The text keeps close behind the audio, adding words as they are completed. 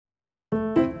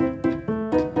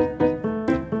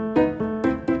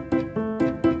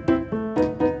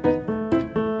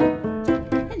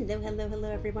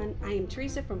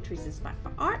Teresa from Teresa's Spot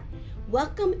for Art.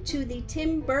 Welcome to the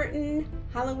Tim Burton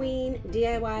Halloween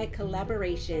DIY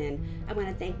collaboration. I want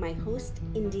to thank my host,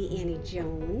 Indy Annie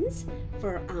Jones,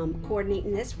 for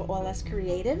coordinating this for all us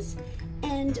creatives.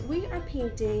 And we are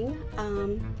painting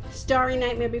Starry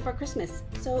Nightmare Before Christmas.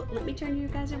 So let me turn you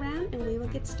guys around and we will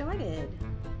get started.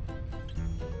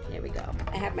 There we go.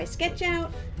 I have my sketch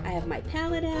out. I have my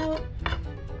palette out.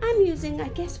 I'm using, I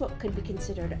guess, what could be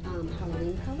considered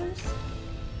Halloween colors.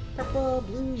 Purple,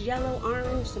 blues, yellow,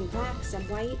 orange, some black, some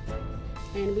white.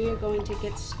 And we are going to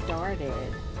get started.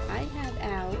 I have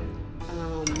out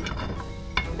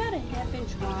about a 1/2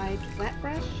 inch wide flat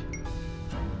brush.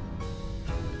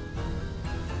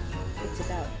 It's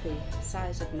about the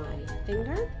size of my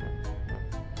finger.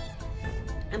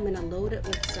 I'm going to load it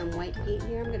with some white paint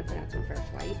here. I'm going to put out some fresh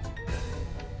white.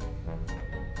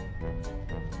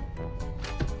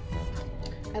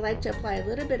 I like to apply a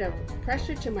little bit of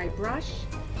pressure to my brush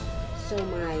so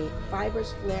my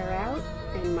fibers flare out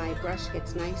and my brush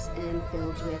gets nice and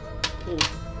filled with paint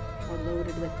or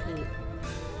loaded with paint.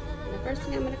 And the first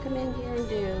thing I'm going to come in here and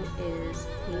do is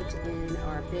paint in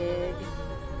our big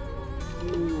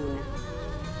moon.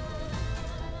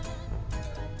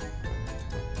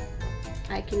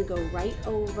 I can go right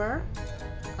over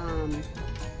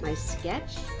my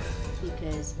sketch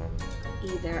because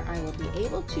either I will be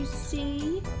able to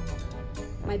see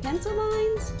my pencil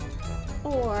lines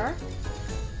or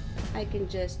I can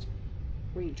just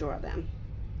redraw them.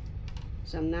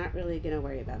 So I'm not really going to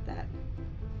worry about that.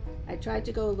 I tried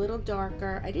to go a little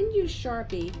darker. I didn't use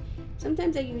Sharpie.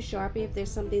 Sometimes I use Sharpie if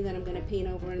there's something that I'm going to paint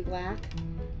over in black,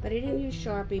 but I didn't use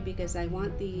Sharpie because I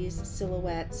want these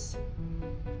silhouettes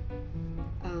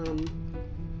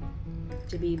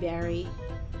to be very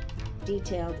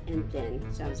detailed and thin.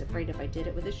 So I was afraid if I did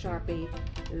it with a Sharpie,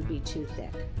 it would be too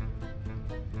thick.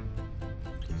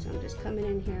 So I'm just coming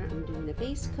in here, I'm doing the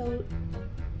base coat.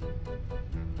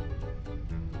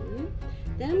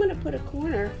 Then I'm going to put a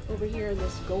corner over here of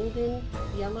this golden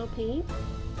yellow paint.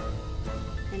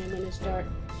 And I'm going to start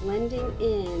blending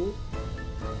in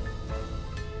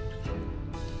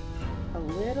a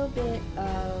little bit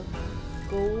of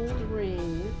gold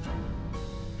ring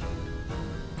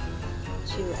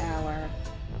to our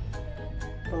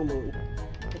full moon.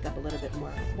 Pick up a little bit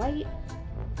more white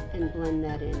and blend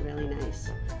that in really nice.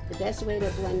 The best way to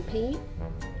blend paint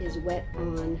is wet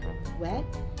on wet.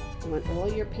 You want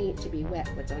all your paint to be wet,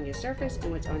 what's on your surface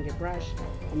and what's on your brush,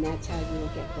 and that's how you will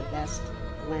get the best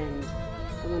blend.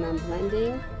 And when I'm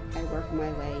blending, I work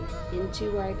my way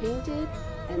into where I painted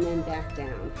and then back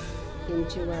down.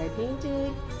 Into where I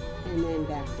painted and then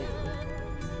back down.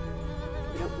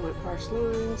 You don't want harsh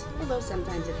lines, although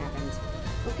sometimes it happens.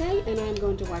 Okay, and I'm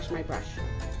going to wash my brush.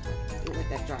 I'll let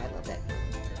that dry a little bit.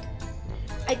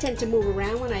 I tend to move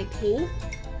around when I paint.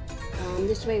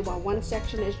 This way, while one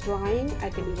section is drying, I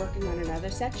can be working on another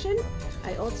section.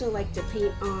 I also like to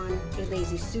paint on a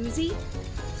Lazy Susie,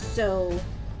 so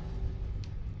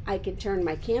I can turn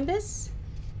my canvas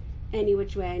any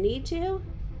which way I need to.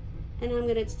 And I'm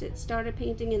going to start a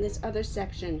painting in this other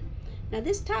section. Now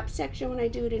this top section, when I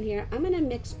do it in here, I'm going to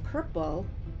mix purple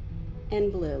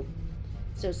and blue.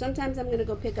 So sometimes I'm going to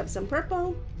go pick up some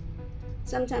purple,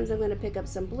 sometimes I'm going to pick up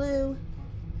some blue,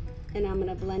 and I'm going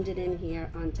to blend it in here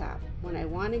on top. When I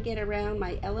want to get around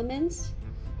my elements,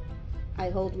 I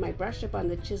hold my brush up on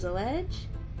the chisel edge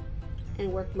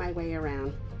and work my way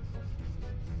around.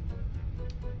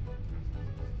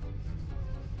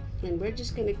 And we're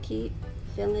just going to keep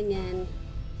filling in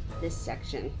this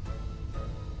section.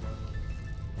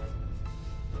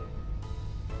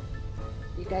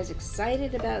 You guys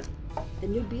excited about the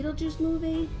new Beetlejuice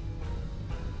movie?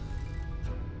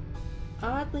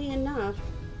 Oddly enough,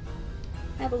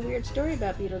 I have a weird story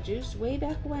about Beetlejuice. Way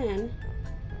back when,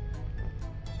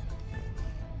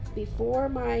 before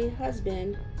my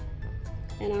husband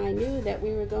and I knew that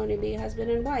we were going to be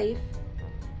husband and wife,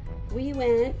 we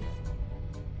went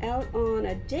out on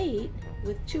a date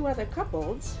with 2 other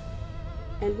couples,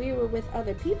 and we were with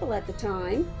other people at the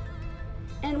time,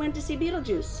 and went to see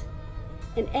Beetlejuice.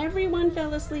 And everyone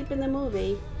fell asleep in the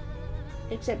movie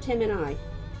except him and I.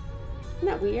 Isn't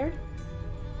that weird?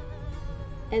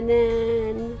 And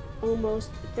then almost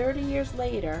 30 years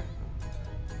later,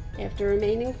 after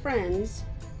remaining friends,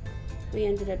 we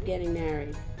ended up getting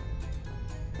married.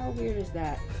 How weird is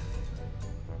that?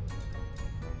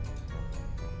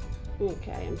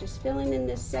 Okay, I'm just filling in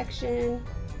this section.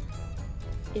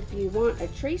 If you want a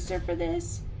tracer for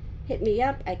this, hit me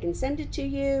up. I can send it to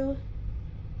you.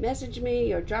 Message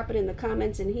me or drop it in the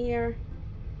comments in here,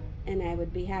 and I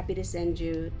would be happy to send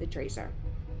you the tracer.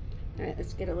 All right,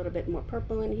 let's get a little bit more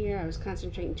purple in here. I was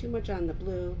concentrating too much on the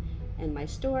blue and my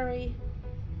story.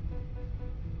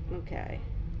 Okay.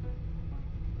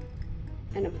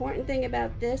 An important thing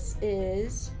about this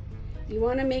is you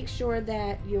want to make sure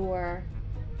that your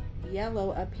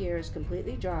yellow up here is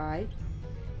completely dry,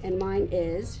 and mine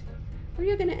is, or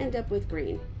you're going to end up with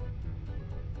green.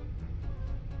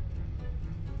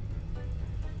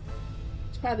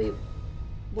 It's probably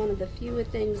one of the fewer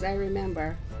things I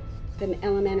remember from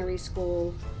elementary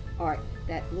school art,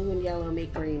 that blue and yellow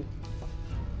make green.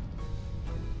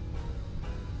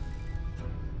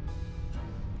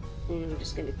 And I'm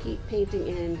just going to keep painting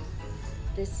in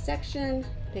this section,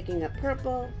 picking up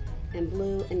purple and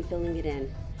blue and filling it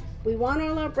in. We want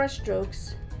all our brush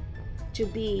strokes to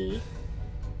be,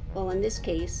 well, in this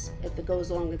case, if it goes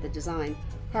along with the design,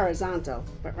 horizontal,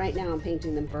 but right now I'm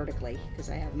painting them vertically because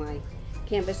I have my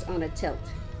canvas on a tilt.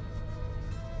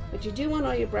 But you do want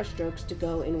all your brush strokes to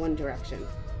go in one direction.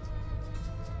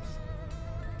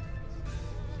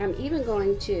 I'm even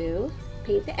going to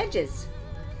paint the edges.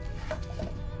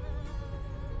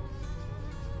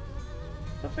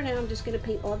 But for now, I'm just going to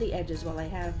paint all the edges while I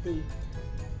have the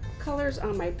colors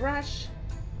on my brush.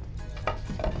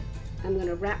 I'm going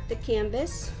to wrap the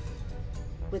canvas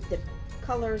with the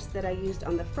colors that I used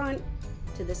on the front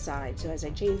to the side. So as I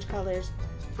change colors,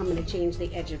 I'm going to change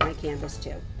the edge of my canvas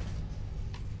too.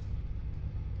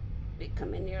 Let me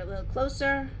come in here a little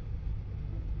closer.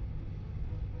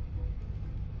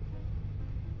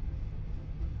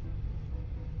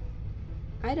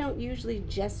 I don't usually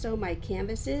gesso my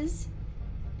canvases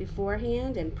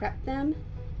beforehand and prep them,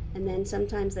 and then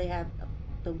sometimes they have,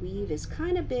 the weave is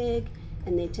kind of big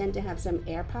and they tend to have some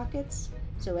air pockets,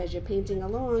 so as you're painting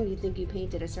along you think you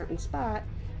painted a certain spot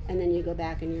and then you go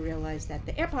back and you realize that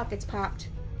the air pockets popped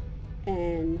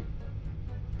and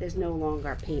there's no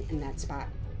longer paint in that spot.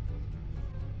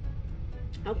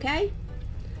 Okay,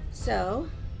 so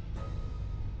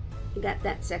we got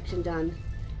that section done,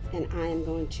 and I am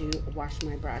going to wash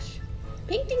my brush.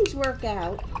 Paintings work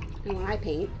out, and when I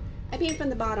paint from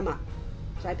the bottom up.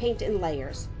 So I paint in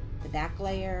layers, the back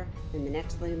layer, and the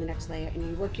next layer, and the next layer, and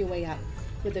you work your way up.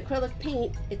 With acrylic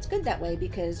paint, it's good that way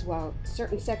because while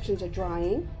certain sections are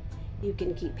drying, you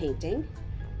can keep painting.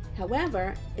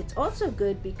 However, it's also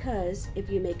good because if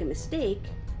you make a mistake,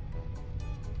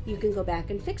 you can go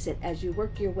back and fix it. As you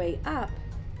work your way up,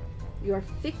 you're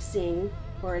fixing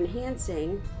or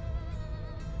enhancing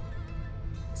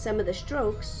some of the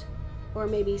strokes, or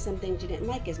maybe some things you didn't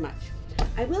like as much.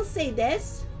 I will say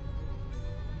this,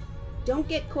 don't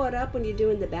get caught up when you're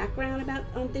doing the background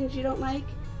on things you don't like,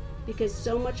 because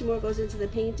so much more goes into the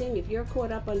painting. If you're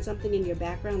caught up on something in your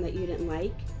background that you didn't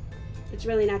like, it's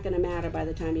really not going to matter by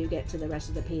the time you get to the rest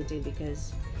of the painting,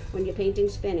 because when your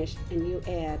painting's finished and you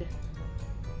add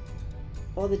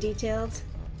all the details,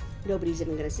 nobody's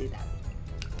even going to see that.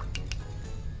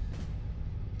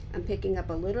 I'm picking up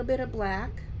a little bit of black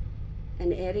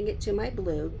and adding it to my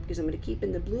blue because I'm going to keep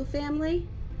in the blue family,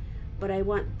 but I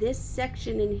want this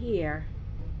section in here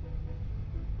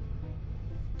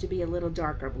to be a little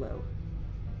darker blue.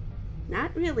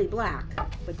 Not really black,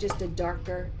 but just a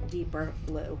darker, deeper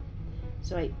blue.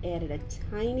 So I added a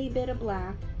tiny bit of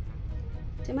black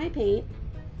to my paint,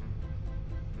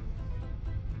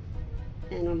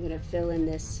 and I'm going to fill in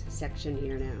this section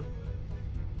here now.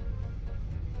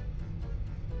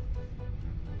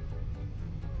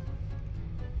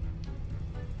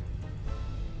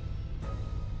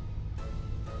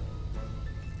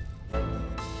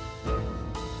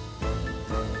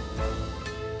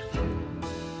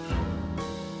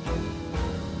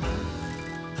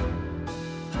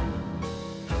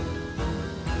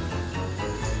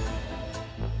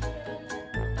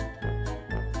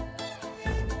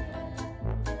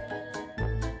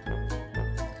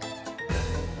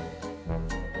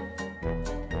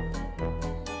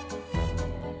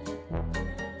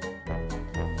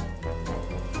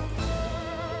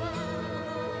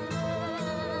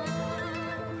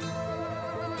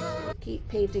 Keep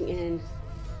painting in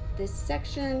this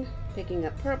section, picking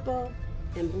up purple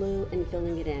and blue and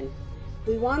filling it in.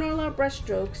 We want all our brush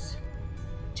strokes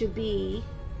to be,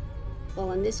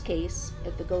 well, in this case,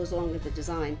 if it goes along with the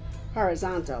design,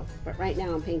 horizontal, but right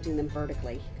now I'm painting them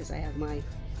vertically because I have my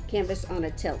canvas on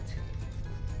a tilt.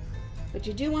 But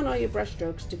you do want all your brush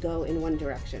strokes to go in one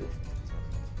direction.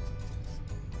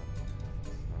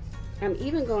 I'm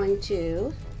even going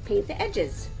to paint the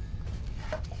edges.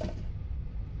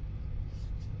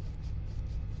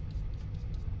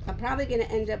 I'm probably going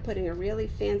to end up putting a really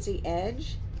fancy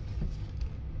edge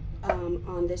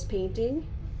on this painting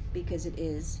because it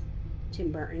is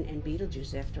Tim Burton and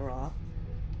Beetlejuice after all.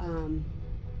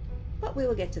 But we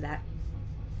will get to that.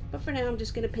 But for now, I'm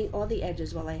just going to paint all the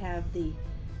edges while I have the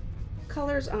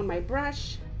colors on my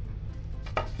brush.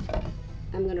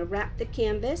 I'm going to wrap the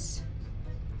canvas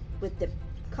with the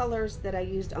colors that I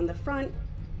used on the front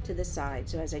to the side.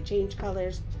 So as I change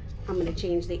colors, I'm going to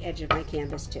change the edge of my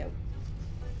canvas too.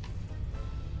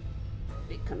 Let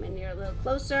me come in here a little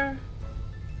closer.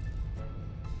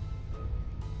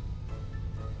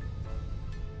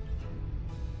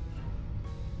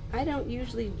 I don't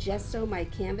usually gesso my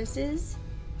canvases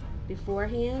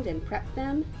beforehand and prep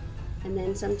them, and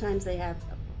then sometimes they have,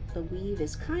 the weave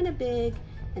is kind of big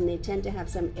and they tend to have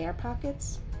some air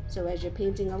pockets. So as you're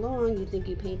painting along, you think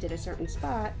you painted a certain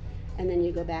spot, and then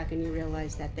you go back and you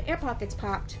realize that the air pockets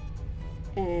popped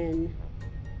and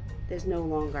there's no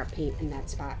longer paint in that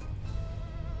spot.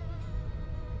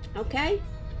 Okay,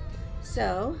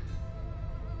 so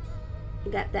I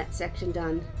got that section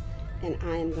done, and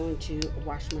I am going to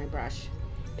wash my brush.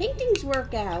 Paintings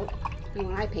work out, and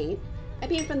when I paint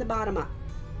from the bottom up.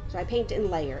 So I paint in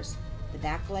layers, the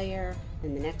back layer,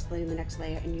 and the next layer, and the next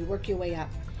layer, and you work your way up.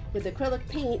 With acrylic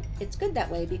paint, it's good that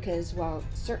way because while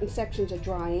certain sections are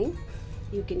drying,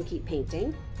 you can keep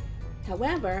painting.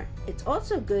 However, it's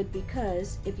also good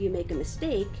because if you make a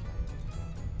mistake,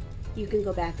 you can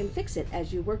go back and fix it.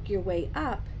 As you work your way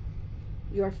up,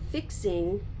 you're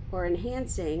fixing or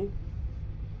enhancing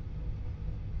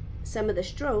some of the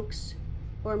strokes,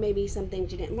 or maybe some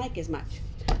things you didn't like as much.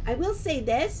 I will say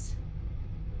this,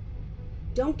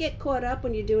 don't get caught up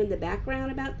when you're doing the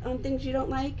background on things you don't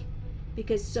like,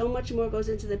 because so much more goes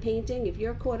into the painting. If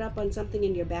you're caught up on something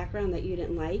in your background that you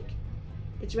didn't like,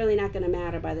 it's really not going to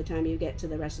matter by the time you get to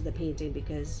the rest of the painting,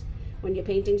 because when your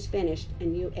painting's finished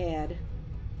and you add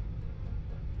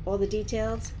all the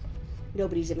details,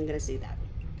 nobody's even going to see that.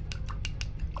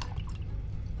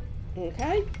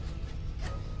 Okay?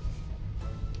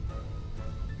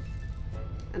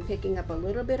 I'm picking up a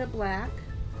little bit of black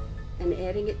and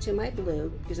adding it to my blue,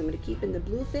 because I'm going to keep in the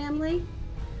blue family,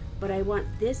 but I want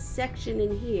this section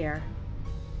in here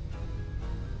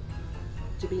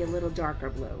to be a little darker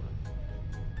blue.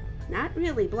 Not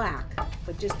really black,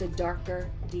 but just a darker,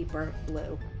 deeper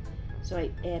blue. So I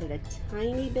added a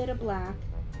tiny bit of black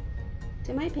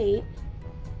to my paint,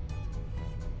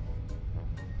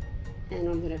 and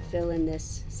I'm going to fill in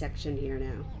this section here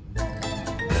now.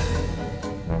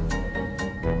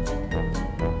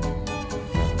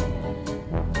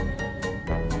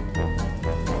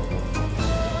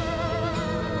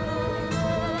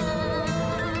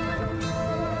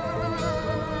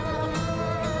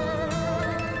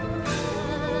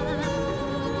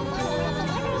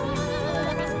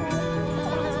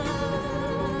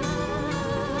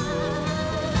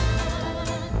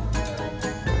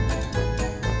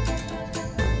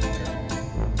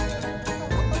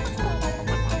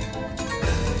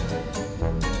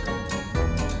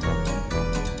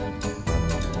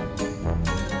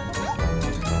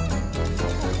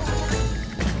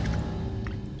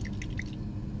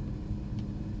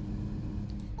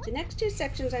 The next two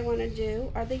sections I want to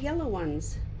do are the yellow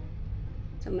ones.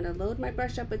 So I'm going to load my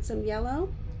brush up with some yellow.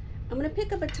 I'm going to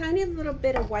pick up a tiny little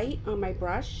bit of white on my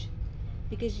brush,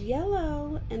 because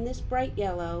yellow, and this bright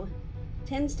yellow,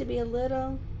 tends to be a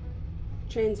little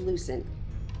translucent.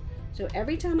 So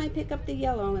every time I pick up the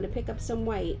yellow, I'm going to pick up some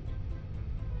white,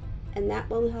 and that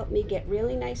will help me get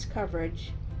really nice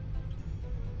coverage,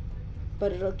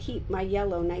 but it'll keep my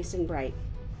yellow nice and bright.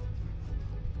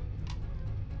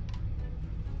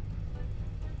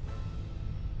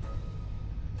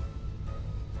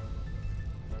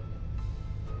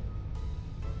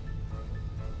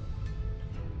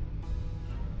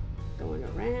 Going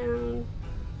around.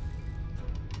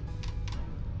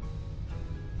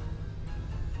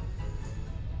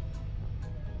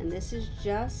 And this is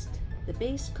just the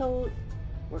base coat.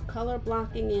 We're color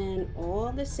blocking in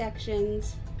all the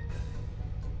sections.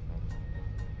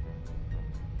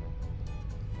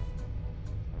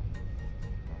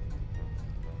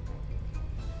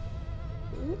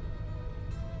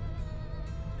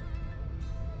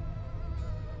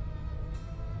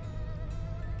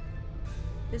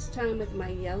 This time with my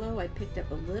yellow, I picked up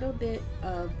a little bit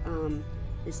of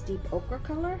this deep ochre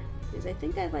color, because I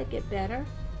think I like it better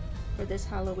for this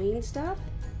Halloween stuff.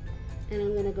 And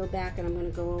I'm going to go back and I'm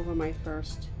going to go over my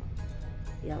first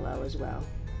yellow as well.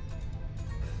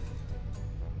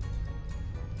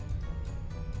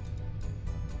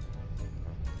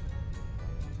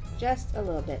 Just a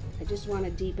little bit. I just want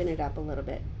to deepen it up a little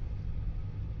bit.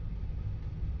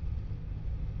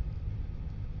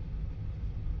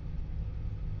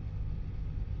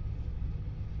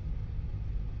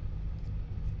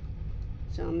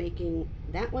 So I'm making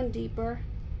that one deeper,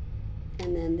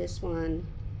 and then this one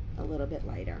a little bit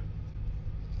lighter.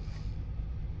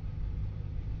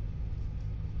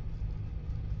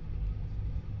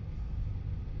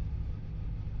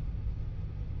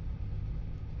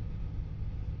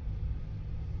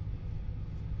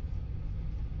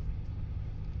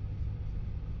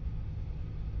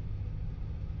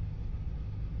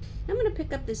 I'm going to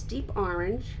pick up this deep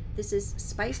orange. This is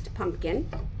spiced pumpkin.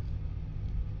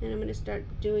 And I'm going to start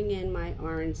doing in my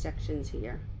orange sections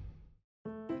here.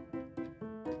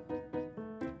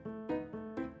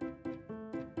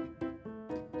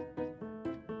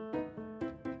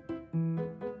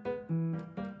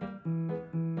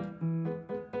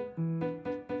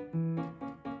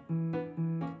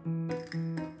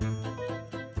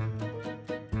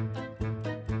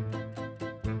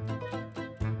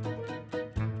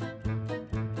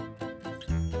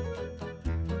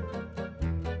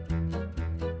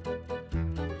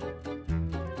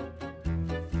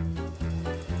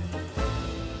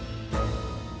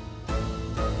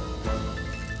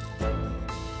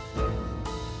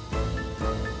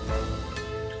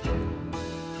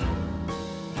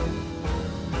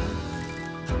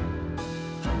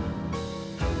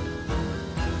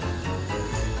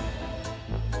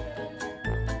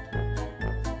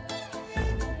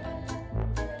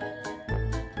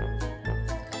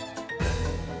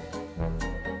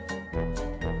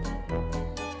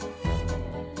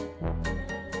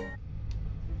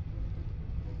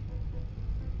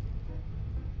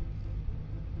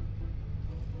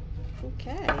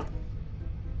 Okay,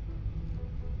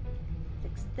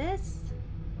 fix this,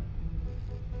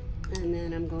 and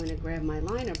then I'm going to grab my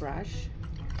liner brush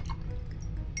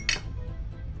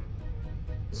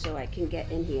so I can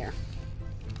get in here.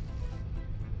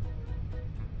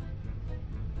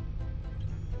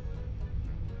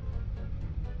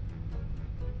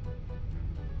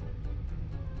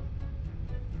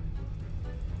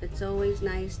 It's always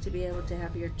nice to be able to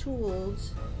have your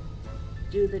tools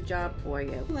do the job for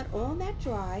you. Let all that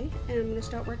dry, and I'm going to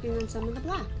start working on some of the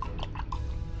black.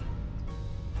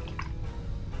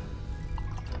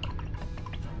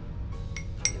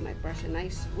 Give my brush a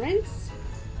nice rinse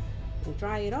and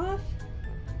dry it off.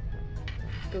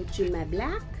 Go to my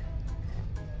black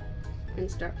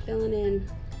and start filling in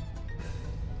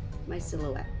my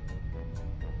silhouette.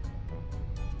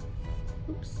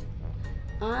 Oops.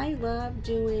 I love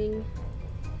doing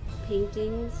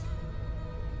paintings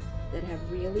that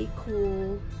have really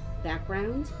cool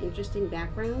backgrounds, interesting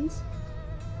backgrounds,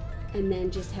 and then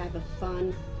just have a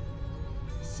fun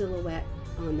silhouette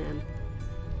on them.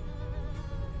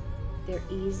 They're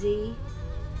easy,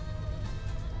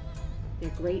 they're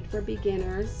great for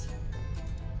beginners.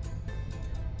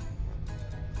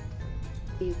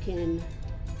 You can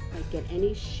get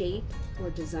any shape or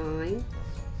design.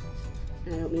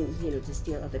 And I don't mean, to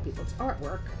steal other people's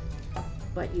artwork,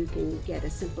 but you can get a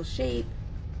simple shape,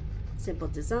 simple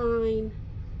design,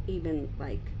 even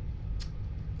like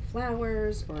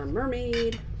flowers or a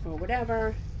mermaid or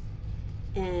whatever,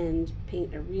 and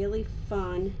paint a really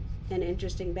fun and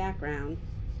interesting background,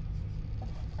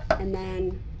 and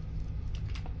then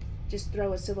just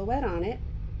throw a silhouette on it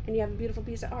and you have a beautiful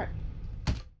piece of art.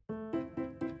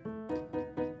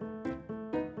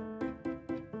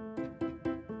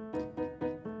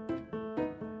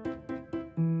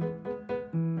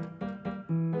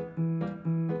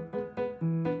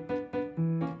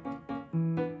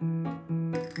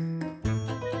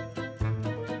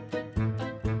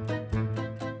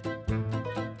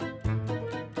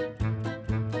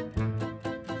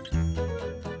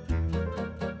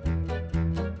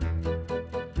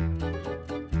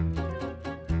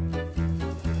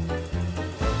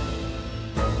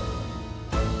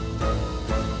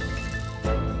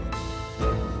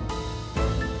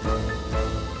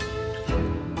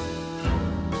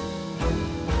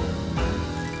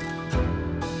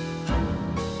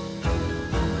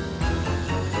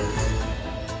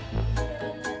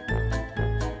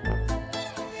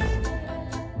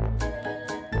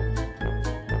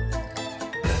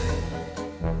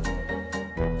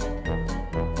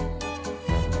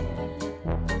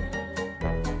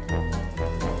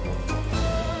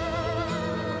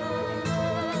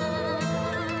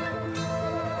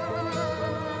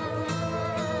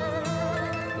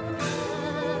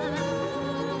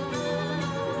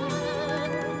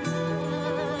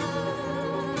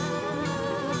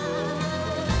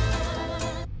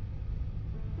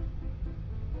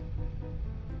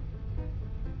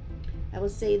 I will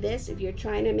say this, if you're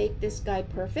trying to make this guy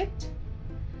perfect,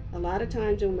 a lot of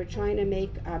times when we're trying to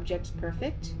make objects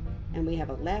perfect, and we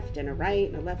have a left and a right,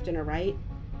 and a left and a right,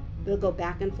 we'll go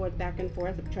back and forth,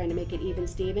 trying to make it even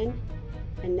Steven,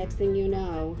 and next thing you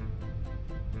know,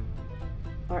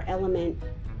 our element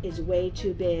is way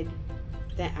too big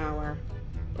for our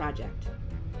project.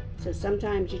 So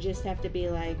sometimes you just have to be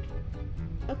like,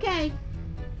 okay,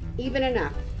 even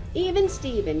enough, even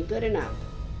Steven, good enough.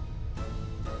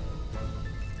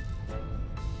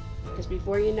 Because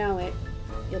before you know it,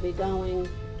 you'll be going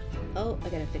oh, I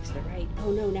gotta fix the right.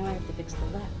 Oh no, now I have to fix the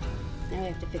left. Now I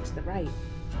have to fix the right.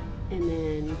 And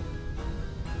then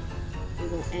we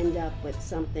will end up with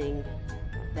something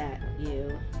that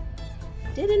you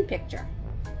didn't picture.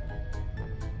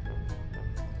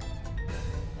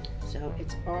 So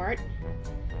it's art.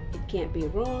 It can't be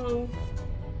wrong.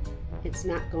 It's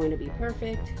not going to be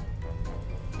perfect.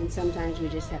 And sometimes we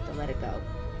just have to let it go.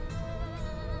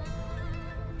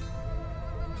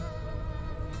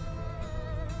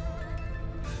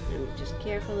 I'm just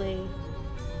carefully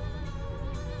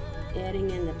adding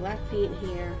in the black paint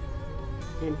here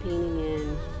and painting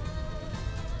in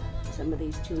some of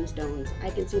these tombstones. I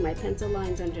can see my pencil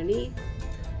lines underneath,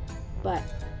 but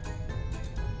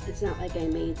it's not like I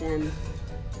made them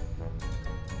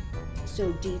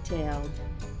so detailed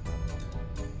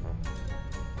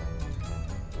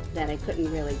that I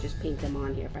couldn't really just paint them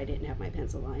on here if I didn't have my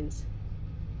pencil lines.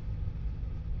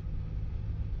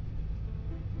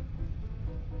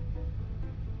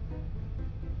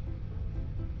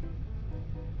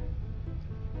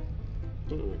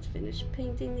 And let's finish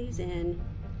painting these in.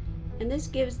 And this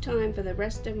gives time for the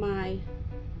rest of my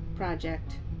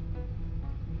project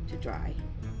to dry.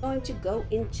 I'm going to go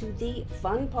into the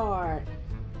fun part.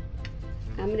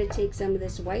 I'm going to take some of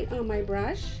this white on my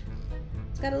brush.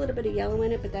 It's got a little bit of yellow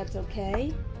in it, but that's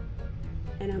okay.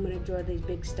 And I'm going to draw these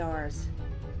big stars.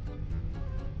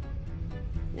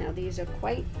 Now these are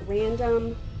quite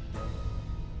random.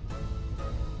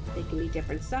 They can be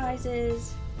different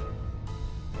sizes,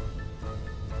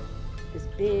 as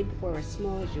big or as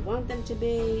small as you want them to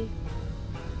be.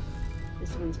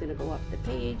 This one's going to go up the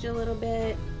page a little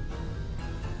bit.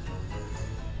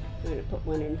 I'm going to put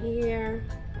one in here.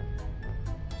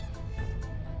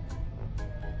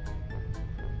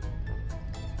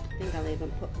 I think I'll even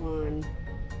put one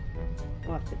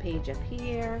off the page up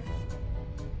here.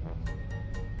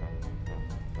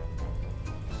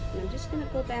 And I'm just going to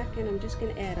go back and I'm just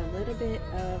going to add a little bit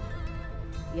of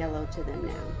yellow to them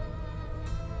now.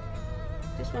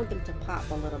 Just want them to pop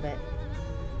a little bit.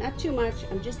 Not too much.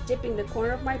 I'm just dipping the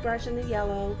corner of my brush in the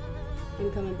yellow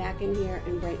and coming back in here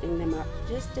and brightening them up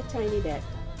just a tiny bit.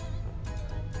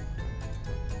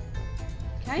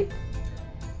 Okay?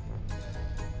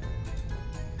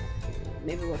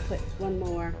 Maybe we'll put one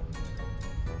more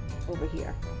over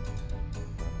here.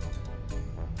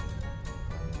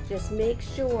 Just make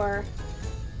sure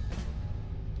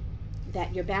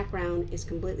that your background is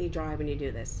completely dry when you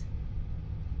do this.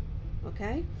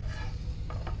 Okay?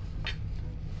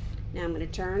 Now I'm going to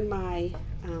turn my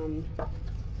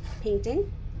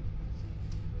painting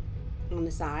on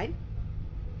the side.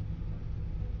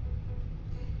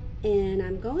 And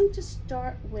I'm going to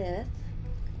start with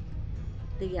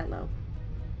the yellow.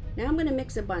 Now I'm going to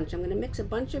mix a bunch. I'm going to mix a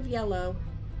bunch of yellow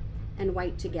and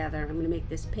white together. I'm going to make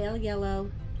this pale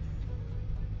yellow.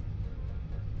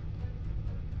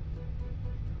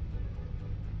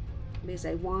 Because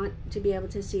I want to be able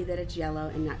to see that it's yellow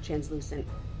and not translucent.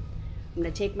 I'm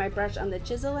going to take my brush on the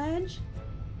chisel edge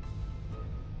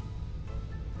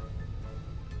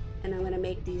and I'm going to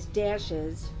make these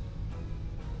dashes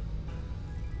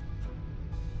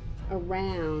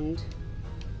around.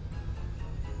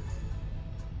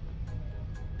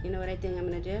 You know what I think I'm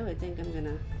going to do? I think I'm going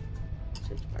to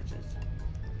switch brushes.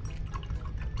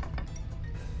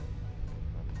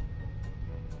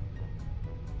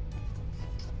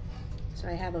 So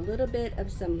I have a little bit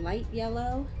of some light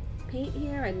yellow paint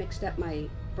here. I mixed up my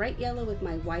bright yellow with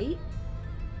my white.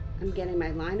 I'm getting my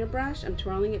liner brush. I'm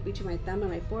twirling it between my thumb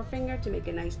and my forefinger to make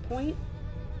a nice point.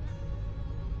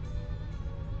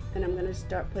 And I'm going to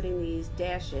start putting these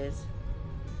dashes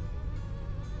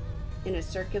in a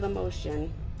circular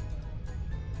motion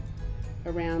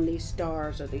around these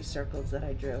stars or these circles that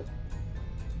I drew.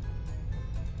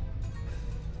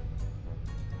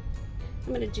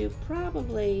 I'm going to do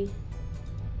probably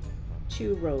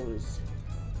 2 rows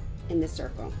in the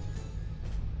circle.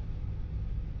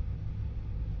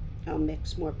 I'll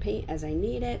mix more paint as I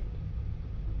need it.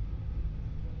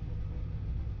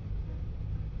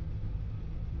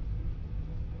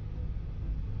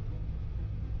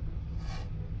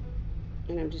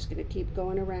 And I'm just going to keep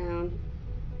going around.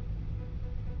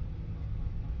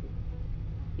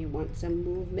 You want some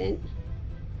movement.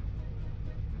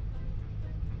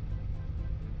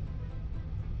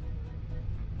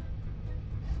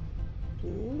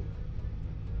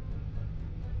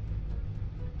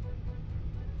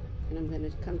 And I'm going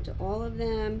to come to all of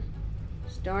them,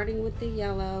 starting with the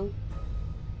yellow.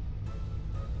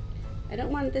 I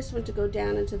don't want this one to go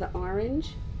down into the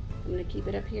orange. I'm going to keep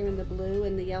it up here in the blue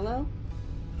and the yellow.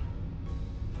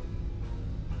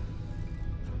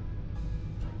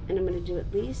 And I'm going to do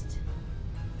at least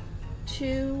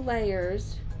 2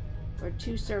 layers or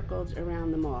 2 circles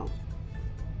around them all.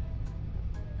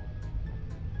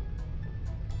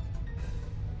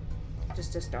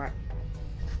 Just to start.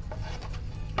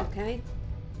 Okay,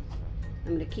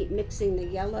 I'm going to keep mixing the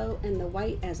yellow and the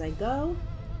white as I go,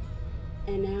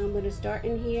 and now I'm going to start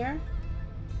in here,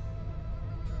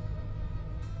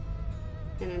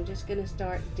 and I'm just going to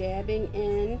start dabbing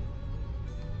in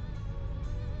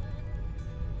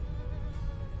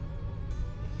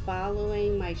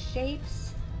following my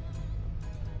shapes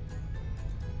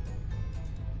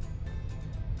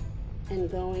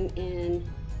and going in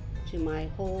to my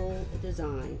whole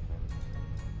design.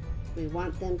 We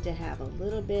want them to have a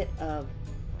little bit of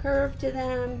curve to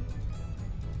them.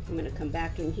 I'm going to come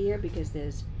back in here because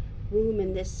there's room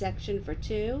in this section for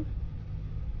 2.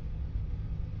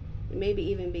 Maybe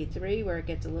even be 3 where it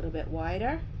gets a little bit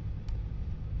wider.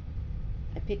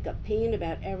 I pick up paint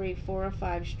about every 4 or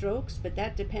 5 strokes, but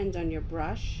that depends on your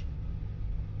brush.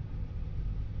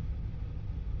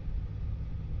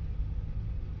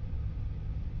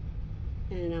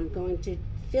 And I'm going to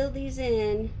fill these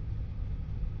in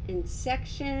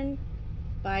section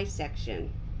by section,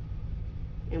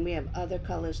 and we have other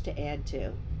colors to add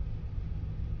to.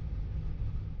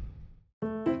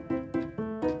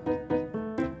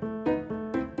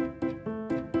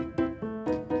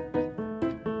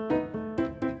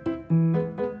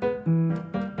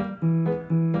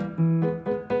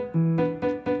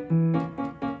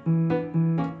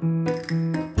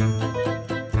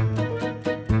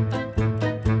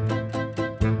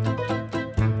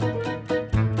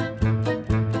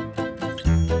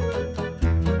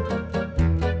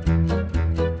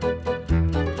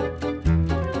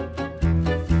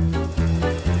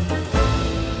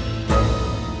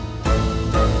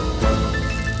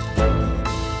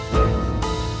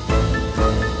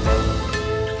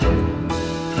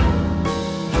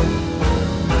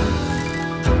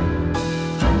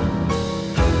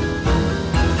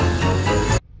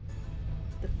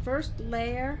 First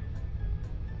layer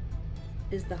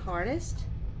is the hardest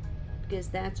because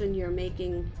that's when you're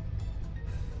making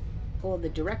all the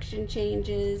direction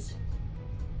changes,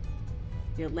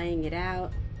 you're laying it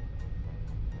out,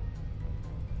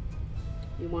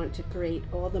 you want to create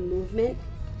all the movement.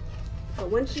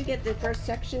 But once you get the first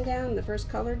section down, the first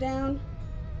color down,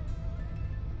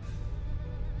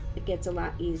 it gets a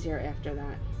lot easier after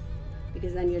that,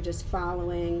 because then you're just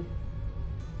following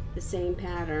the same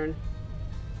pattern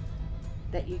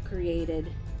that you created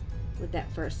with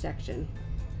that first section.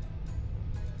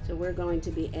 So we're going to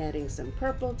be adding some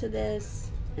purple to this,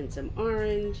 and some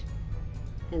orange,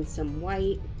 and some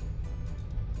white,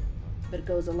 but it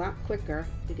goes a lot quicker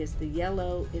because the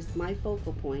yellow is my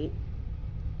focal point,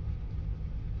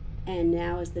 and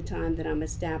now is the time that I'm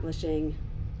establishing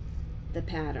the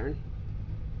pattern.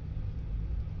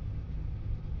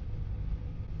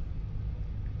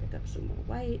 Pick up some more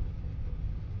white.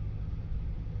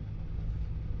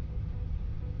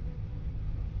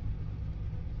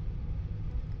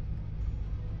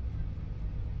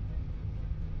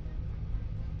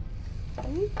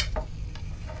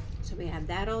 So we have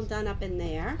that all done up in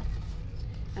there.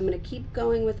 I'm going to keep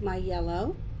going with my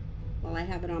yellow while I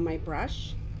have it on my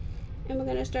brush, and we're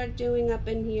going to start doing up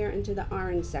in here into the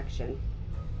orange section.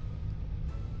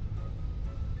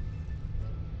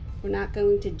 We're not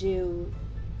going to do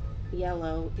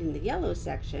yellow in the yellow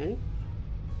section,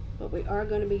 but we are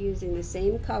going to be using the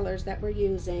same colors that we're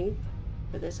using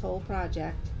for this whole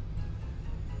project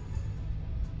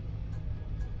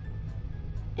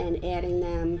and adding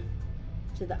them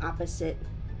to the opposite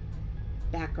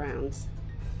backgrounds.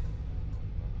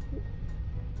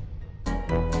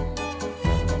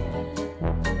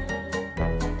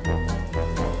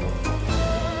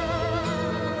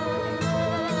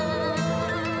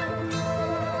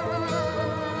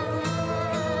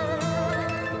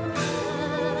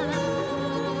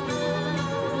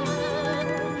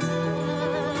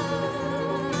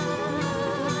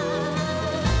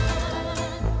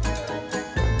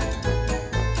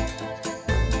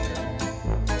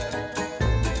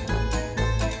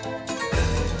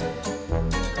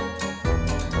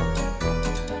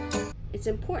 It's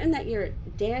important that your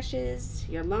dashes,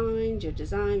 your lines, your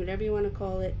design, whatever you want to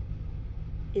call it,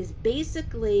 is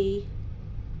basically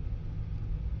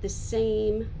the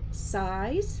same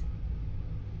size,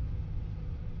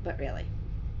 but really,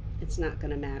 it's not going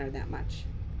to matter that much.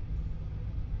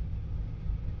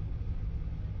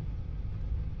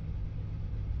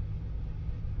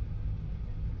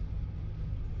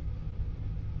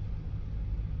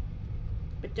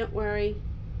 But don't worry,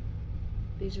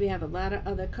 because we have a lot of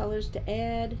other colors to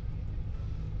add.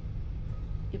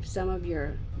 If some of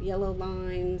your yellow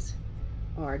lines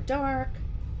are dark,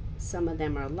 some of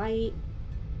them are light.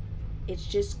 It's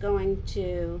just going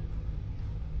to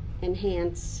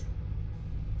enhance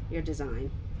your design.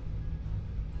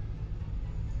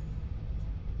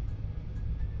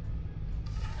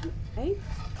 Okay,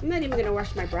 I'm not even going to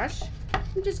wash my brush.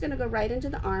 I'm just going to go right into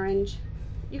the orange.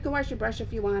 You can wash your brush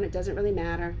if you want, it doesn't really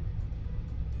matter.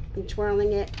 I'm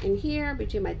twirling it in here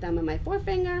between my thumb and my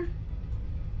forefinger.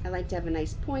 I like to have a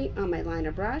nice point on my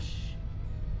liner brush.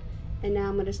 And now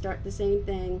I'm going to start the same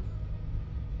thing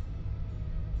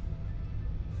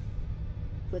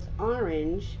with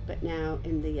orange, but now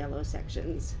in the yellow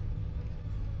sections.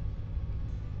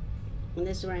 And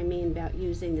this is what I mean about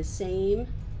using the same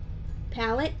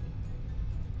palette,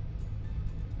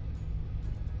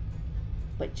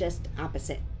 but just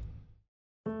opposite.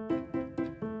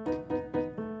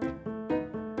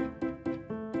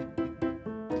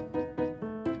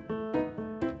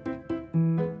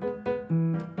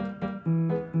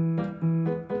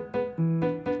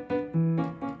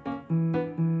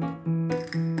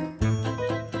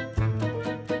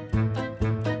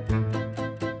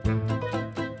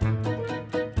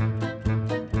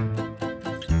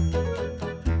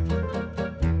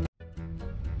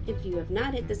 If you have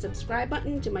not hit the subscribe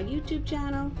button to my YouTube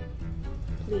channel,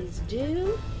 please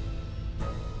do.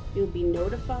 You'll be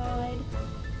notified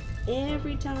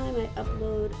every time I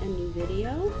upload a new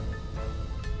video.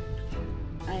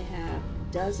 I have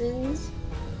dozens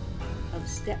of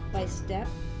step-by-step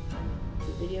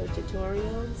video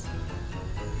tutorials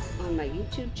on my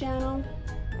YouTube channel.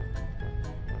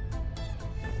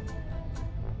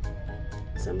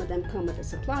 Some of them come with a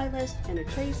supply list and a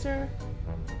tracer.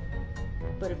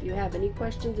 But if you have any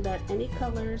questions about any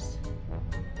colors,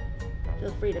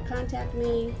 feel free to contact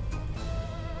me.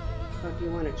 Or if you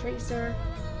want a tracer,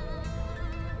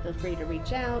 feel free to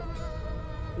reach out.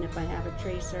 And if I have a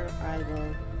tracer, I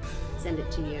will send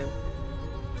it to you.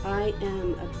 I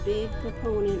am a big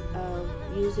proponent of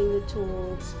using the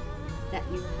tools that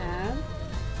you have.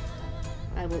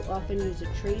 I will often use a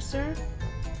tracer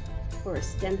or a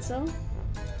stencil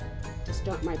to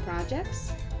start my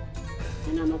projects.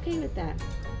 And I'm okay with that.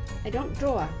 I don't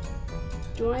draw.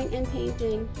 Drawing and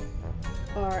painting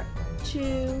are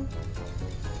two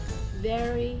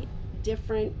very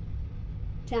different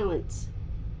talents.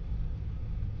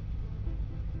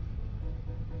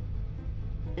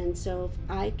 And so if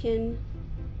I can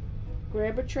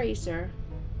grab a tracer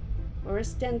or a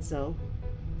stencil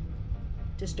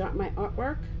to start my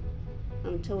artwork,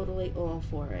 I'm totally all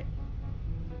for it.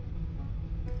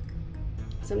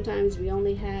 Sometimes we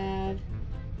only have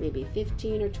maybe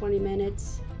 15 or 20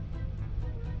 minutes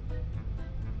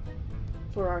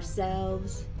for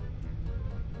ourselves,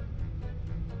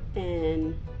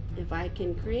 and if I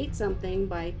can create something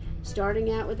by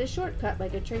starting out with a shortcut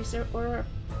like a tracer or a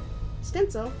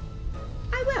stencil,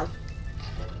 I will.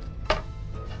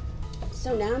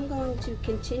 So now I'm going to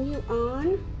continue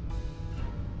on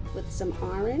with some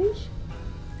orange.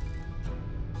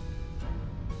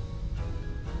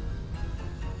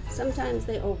 Sometimes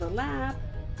they overlap,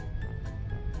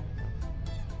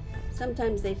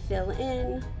 sometimes they fill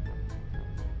in.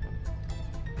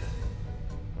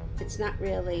 It's not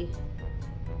really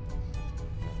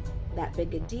that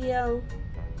big a deal.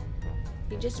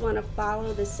 You just want to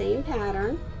follow the same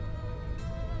pattern.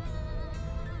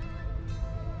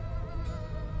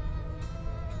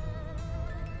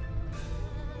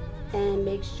 And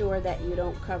make sure that you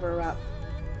don't cover up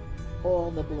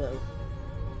all the blue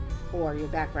or your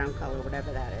background color,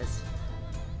 whatever that is.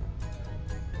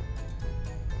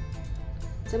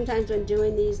 Sometimes when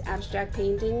doing these abstract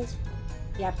paintings,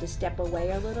 you have to step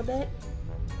away a little bit.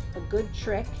 A good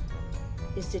trick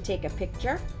is to take a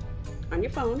picture on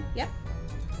your phone, yep,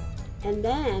 and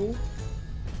then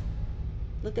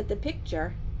look at the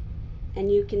picture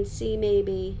and you can see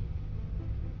maybe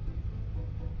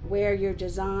where your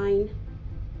design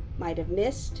might have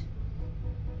missed,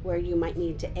 where you might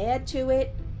need to add to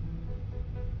it.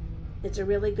 It's a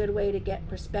really good way to get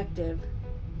perspective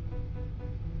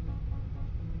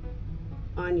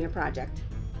on your project.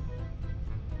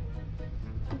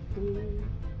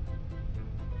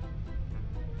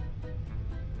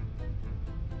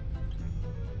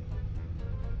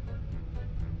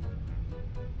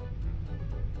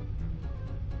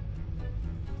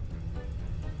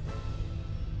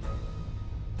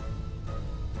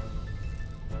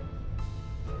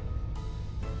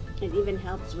 It even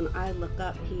helps when I look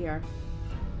up here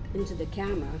into the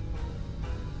camera.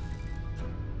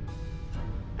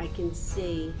 I can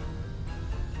see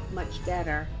much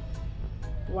better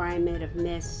where I might have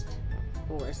missed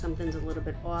or something's a little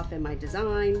bit off in my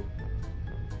design.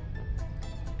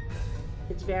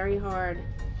 It's very hard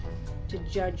to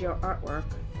judge your artwork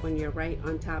when you're right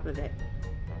on top of it.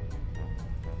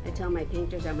 I tell my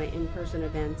painters at my in-person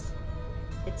events,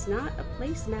 it's not a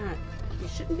placemat. You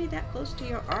shouldn't be that close to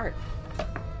your art.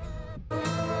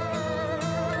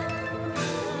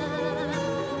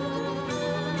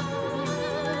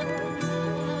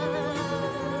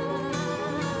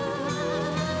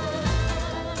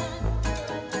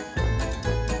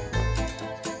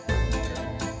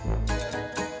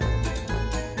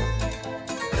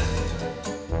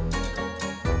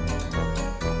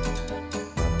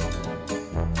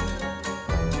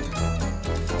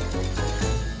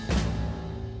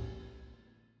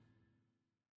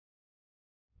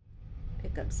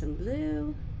 Pick up some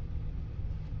blue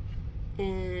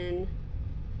and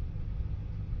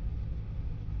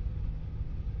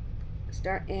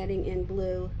start adding in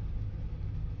blue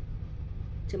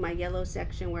to my yellow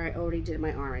section where I already did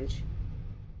my orange.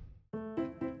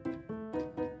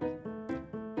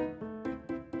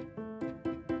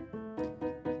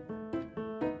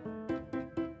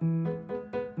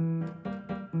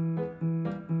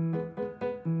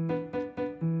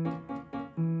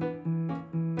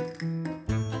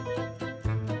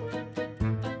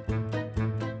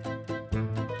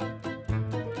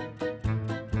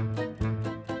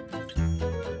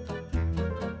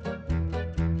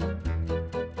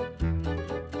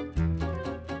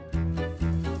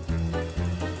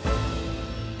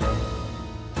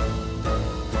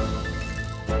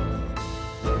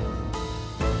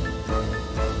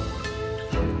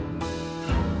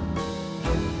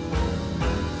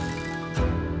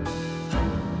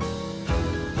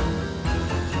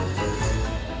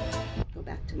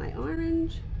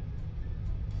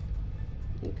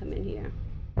 And come in here.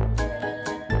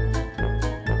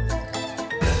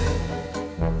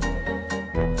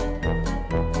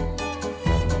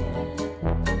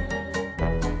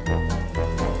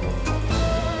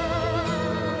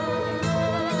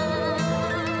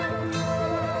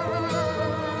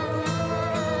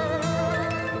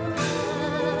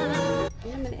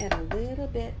 And I'm going to add a little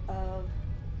bit of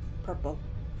purple.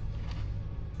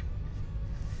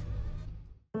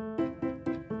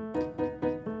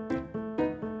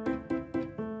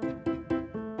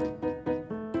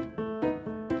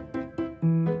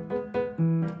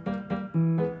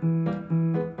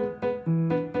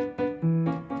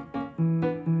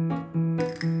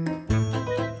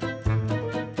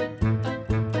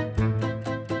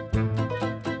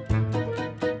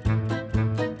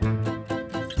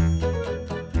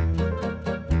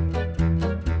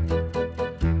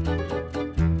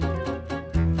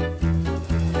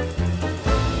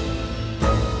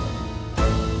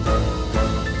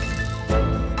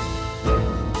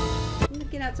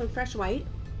 Some fresh white.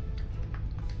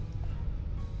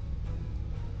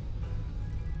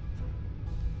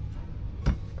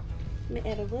 I'm going to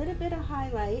add a little bit of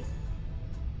highlight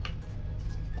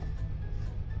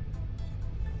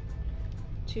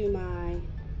to my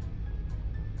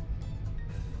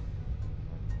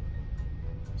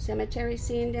cemetery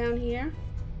scene down here.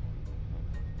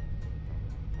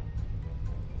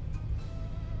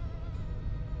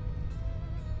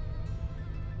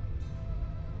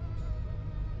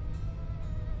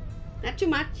 Not too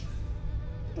much,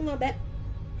 a little bit.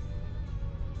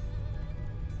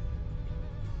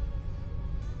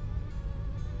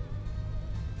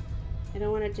 I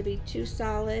don't want it to be too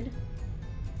solid.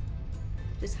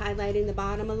 Just highlighting the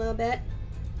bottom a little bit.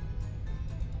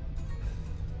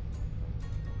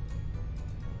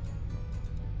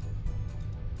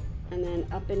 And then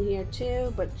up in here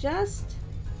too, but just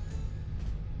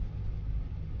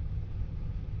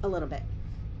a little bit.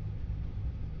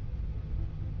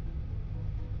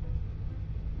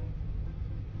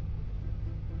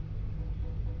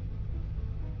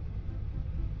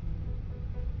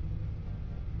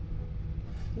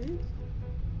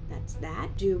 That's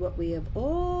that. Do what we have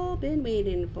all been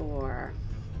waiting for.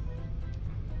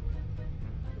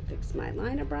 Fix my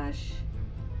liner brush.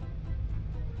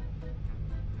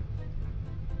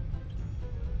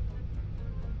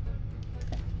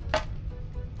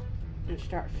 And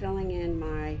start filling in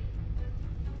my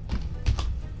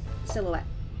silhouette.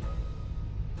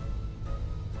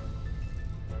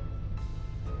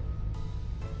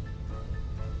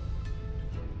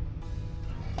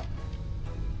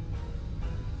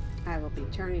 I will be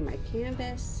turning my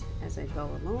canvas as I go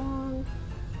along.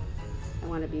 I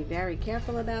want to be very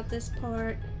careful about this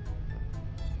part.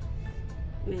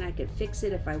 I mean, I could fix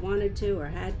it if I wanted to or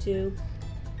had to,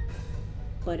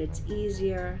 but it's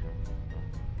easier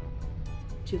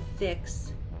to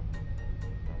fix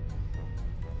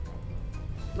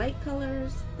light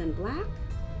colors than black,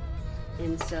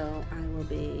 and so I will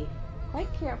be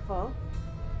quite careful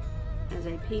as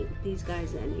I paint these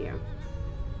guys in here.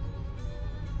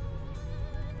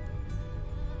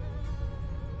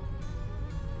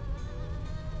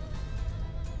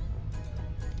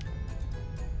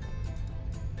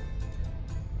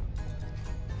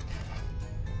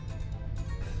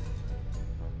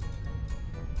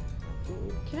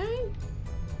 Okay.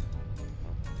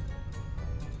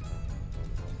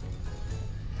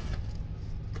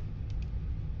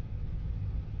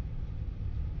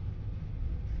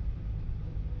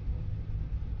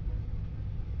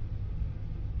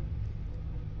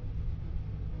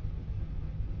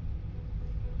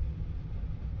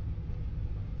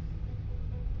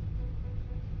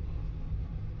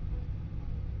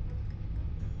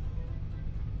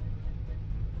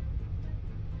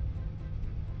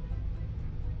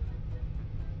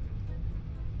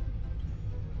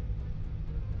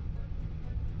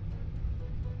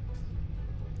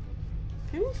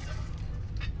 Okay.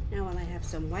 Now while I have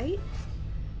some white,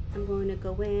 I'm going to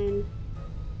go in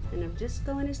and I'm just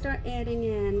going to start adding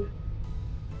in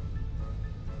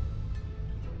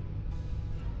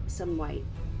some white.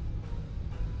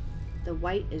 The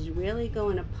white is really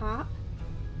going to pop.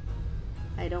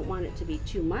 I don't want it to be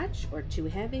too much or too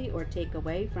heavy or take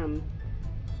away from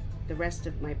the rest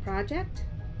of my project,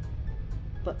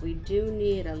 but we do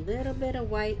need a little bit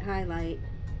of white highlight,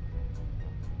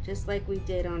 just like we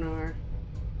did on our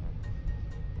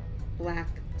black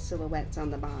silhouettes on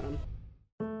the bottom.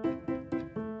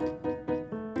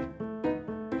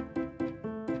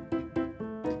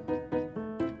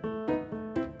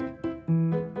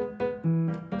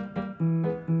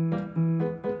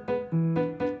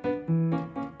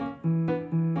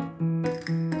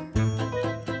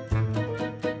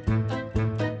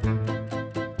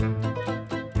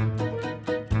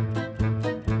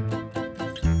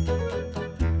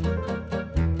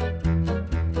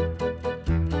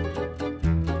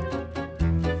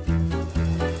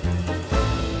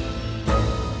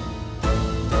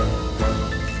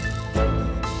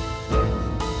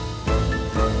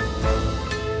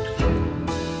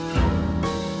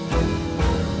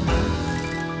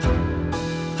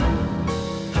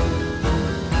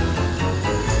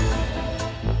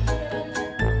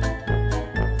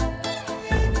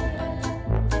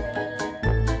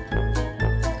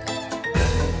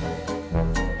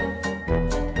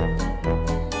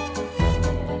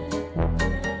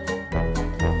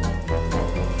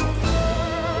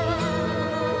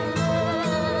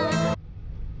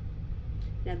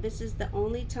 This is the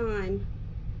only time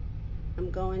I'm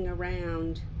going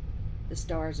around the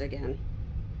stars again.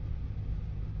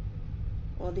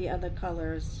 All the other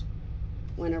colors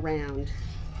went around.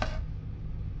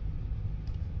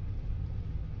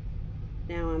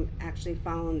 Now I'm actually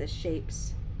following the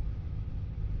shapes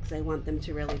because I want them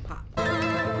to really pop.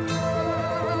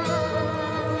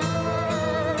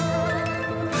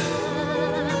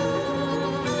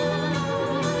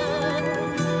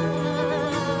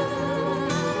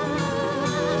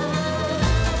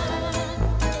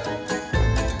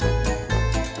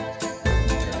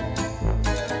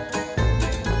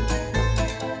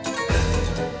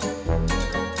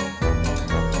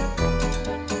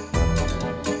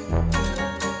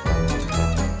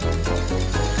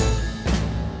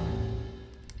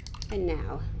 And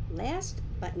now, last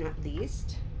but not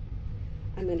least,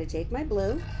 I'm going to take my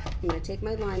blue, I'm going to take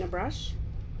my liner brush,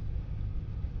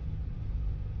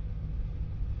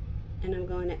 and I'm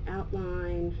going to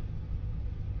outline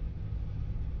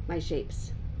my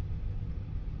shapes.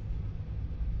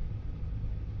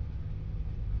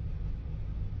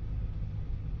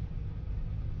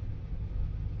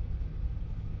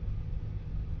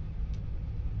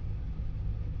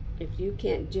 If you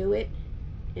can't do it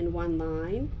in one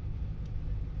line,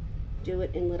 do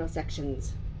it in little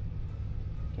sections.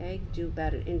 Okay, do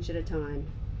about 1 inch at a time.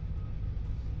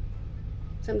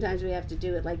 Sometimes we have to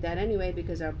do it like that anyway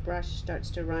because our brush starts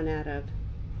to run out of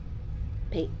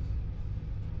paint.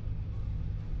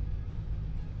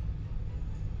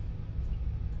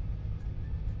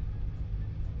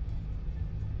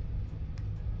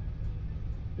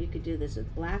 You could do this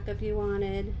with black if you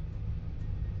wanted.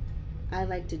 I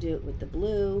like to do it with the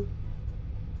blue.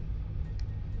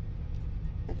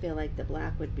 I feel like the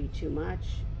black would be too much,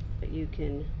 but you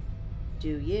can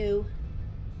do you.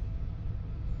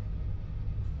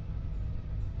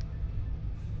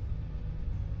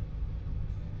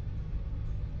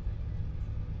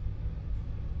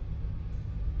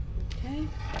 Okay,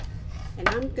 and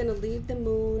I'm gonna leave the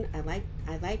moon. I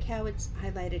like how it's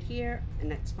highlighted here,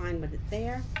 and that's fine with it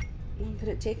there. And I'm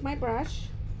gonna take my brush.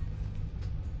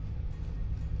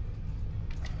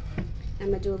 I'm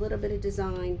gonna do a little bit of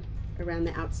design around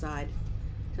the outside.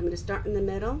 So I'm going to start in the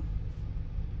middle,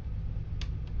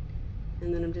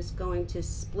 and then I'm just going to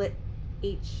split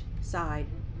each side.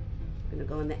 I'm going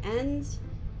to go in the ends.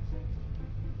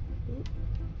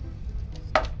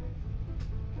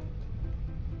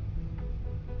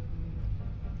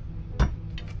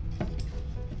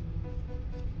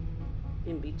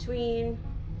 In between.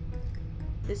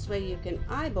 This way you can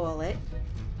eyeball it,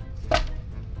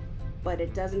 but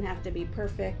it doesn't have to be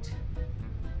perfect.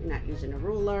 You're not using a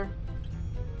ruler.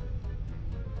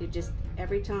 You just,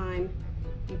 every time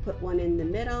you put one in the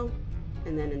middle,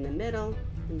 and then in the middle,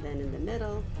 and then in the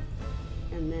middle,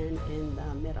 and then in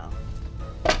the middle.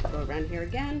 Go around here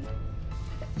again.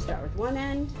 Start with one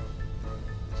end,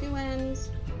 two ends,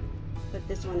 put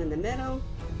this one in the middle,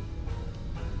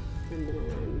 and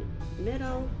then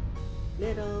middle,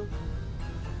 middle,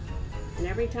 and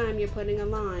every time you're putting a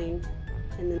line,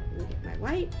 and then let me get my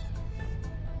white,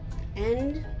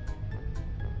 end,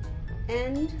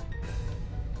 end,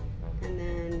 and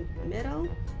then middle.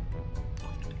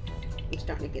 I'm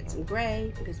starting to get some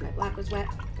gray because my black was wet.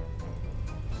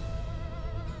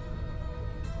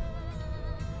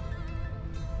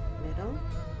 Middle,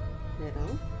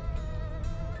 middle.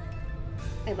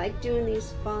 I like doing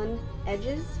these fun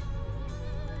edges.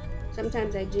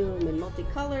 Sometimes I do them in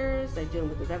multicolors. I do them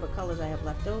with whatever colors I have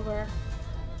left over.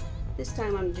 This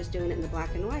time I'm just doing it in the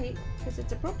black and white because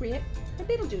it's appropriate for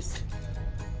Beetlejuice.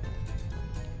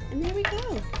 And there we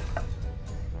go.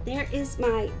 There is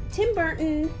my Tim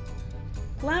Burton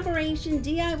collaboration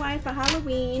DIY for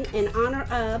Halloween in honor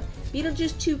of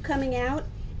Beetlejuice 2 coming out.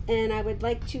 And I would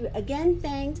like to again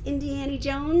thank Indiana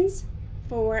Jones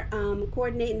for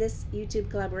coordinating this YouTube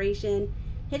collaboration.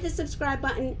 Hit the subscribe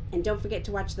button and don't forget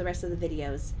to watch the rest of the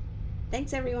videos.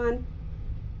 Thanks everyone.